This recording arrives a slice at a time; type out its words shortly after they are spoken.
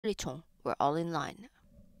Tae-jong were all in line.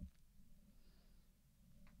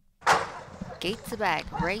 Gates back,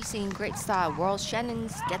 racing great style. World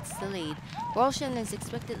Shannons gets the lead. World Shannons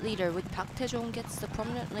expected leader with Park Tae-jong gets the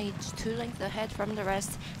prominent lead, 2 lengths ahead from the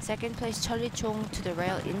rest. Second place Chong to the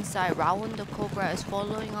rail inside. Rawon the Cobra is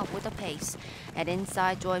following up with a pace. And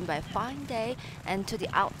inside joined by Fine Day, and to the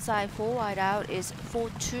outside 4 wide out is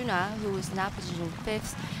Fortuna, who is now positioned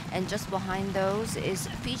 5th. And just behind those is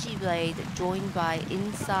Fiji Blade, joined by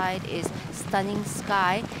inside is Stunning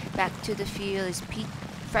Sky. Back to the field is Pete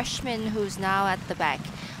Freshman, who's now at the back.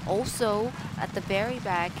 Also at the very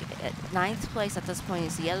back, at 9th place at this point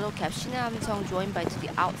is Yellow Cap Shinamsong, joined by to the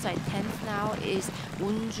outside 10th now is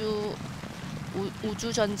Uju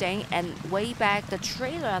Jeonjang, and way back the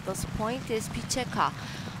trailer at this point is Picheka.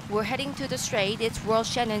 We're heading to the straight. It's World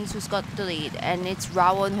Shannons who's got the lead, and it's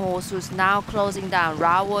Rawon Horse who's now closing down.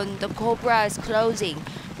 Rawon the Cobra is closing.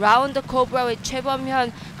 Rawon the Cobra with Choi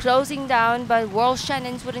Bum-hyun closing down, but World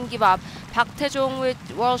Shannons wouldn't give up. Park Tae-jong with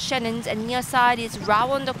World Shannons, and near side is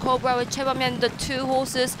Rawon the Cobra with Choi Bum-hyun. The 2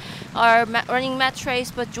 horses are running match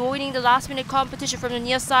race, but joining the last minute competition from the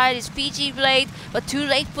near side is Fiji Blade, but too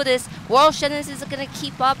late for this. World Shannons is going to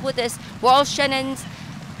keep up with this. World Shannons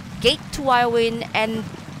gate to wire win, and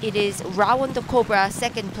it is Rawon the Cobra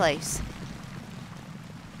 2nd place.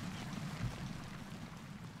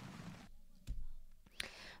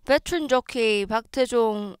 Veteran jockey Park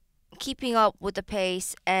Tae-jong keeping up with the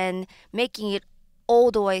pace and making it all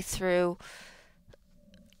the way through.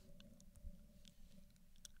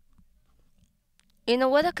 In a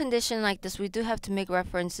weather condition like this, we do have to make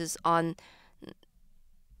references on